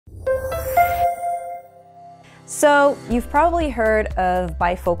So you've probably heard of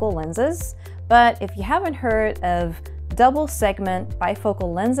bifocal lenses, but if you haven't heard of double segment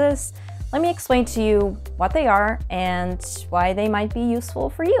bifocal lenses, let me explain to you what they are and why they might be useful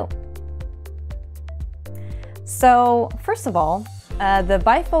for you. So first of all, the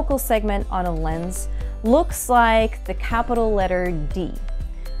bifocal segment on a lens looks like the capital letter D.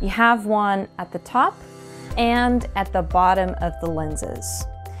 You have one at the top and at the bottom of the lenses.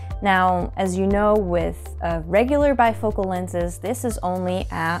 Now, as you know, with regular bifocal lenses, this is only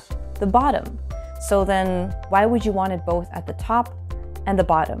at the bottom. So then why would you want it both at the top and the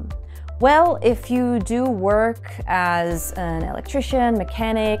bottom? Well, if you do work as an electrician,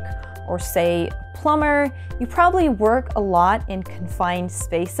 mechanic, or say a plumber, you probably work a lot in confined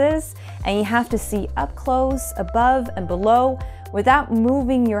spaces and you have to see up close, above and below without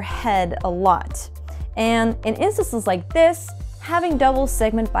moving your head a lot. And in instances like this, having double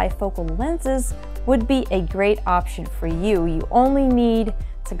segment bifocal lenses would be a great option for you. You only need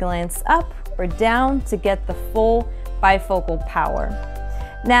to glance up or down to get the full bifocal power.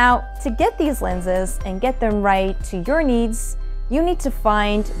 Now, to get these lenses and get them right to your needs, you need to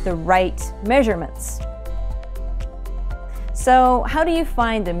find the right measurements. So how do you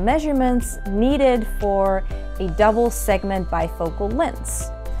find the measurements needed for a double segment bifocal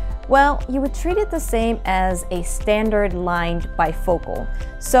lens? Well, you would treat it the same as a standard lined bifocal.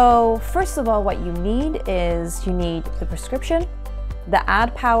 So first of all, what you need is you need the prescription, the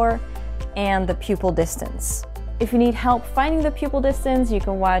add power, and the pupil distance. If you need help finding the pupil distance, you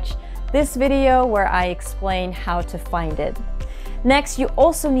can watch this video where I explain how to find it. Next, you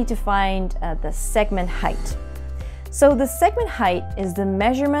also need to find the segment height. So the segment height is the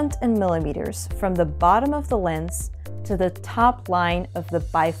measurement in millimeters from the bottom of the lens to the top line of the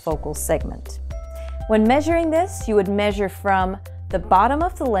bifocal segment. When measuring this, you would measure from the bottom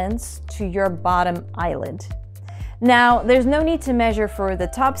of the lens to your bottom eyelid. Now, there's no need to measure for the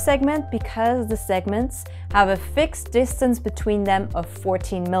top segment because the segments have a fixed distance between them of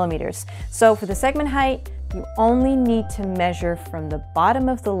 14 millimeters. So for the segment height, you only need to measure from the bottom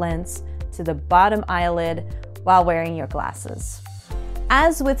of the lens to the bottom eyelid while wearing your glasses.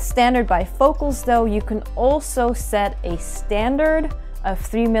 As with standard bifocals though, you can also set a standard of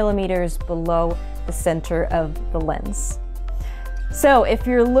 3 millimeters below the center of the lens. So if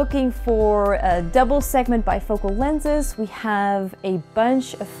you're looking for double segment bifocal lenses, we have a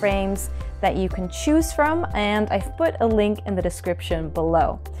bunch of frames that you can choose from, and I've put a link in the description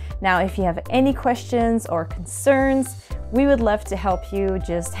below. Now, if you have any questions or concerns, we would love to help you.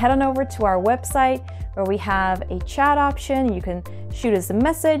 Just head on over to our website where we have a chat option. You can shoot us a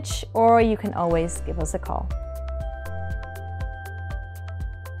message or you can always give us a call.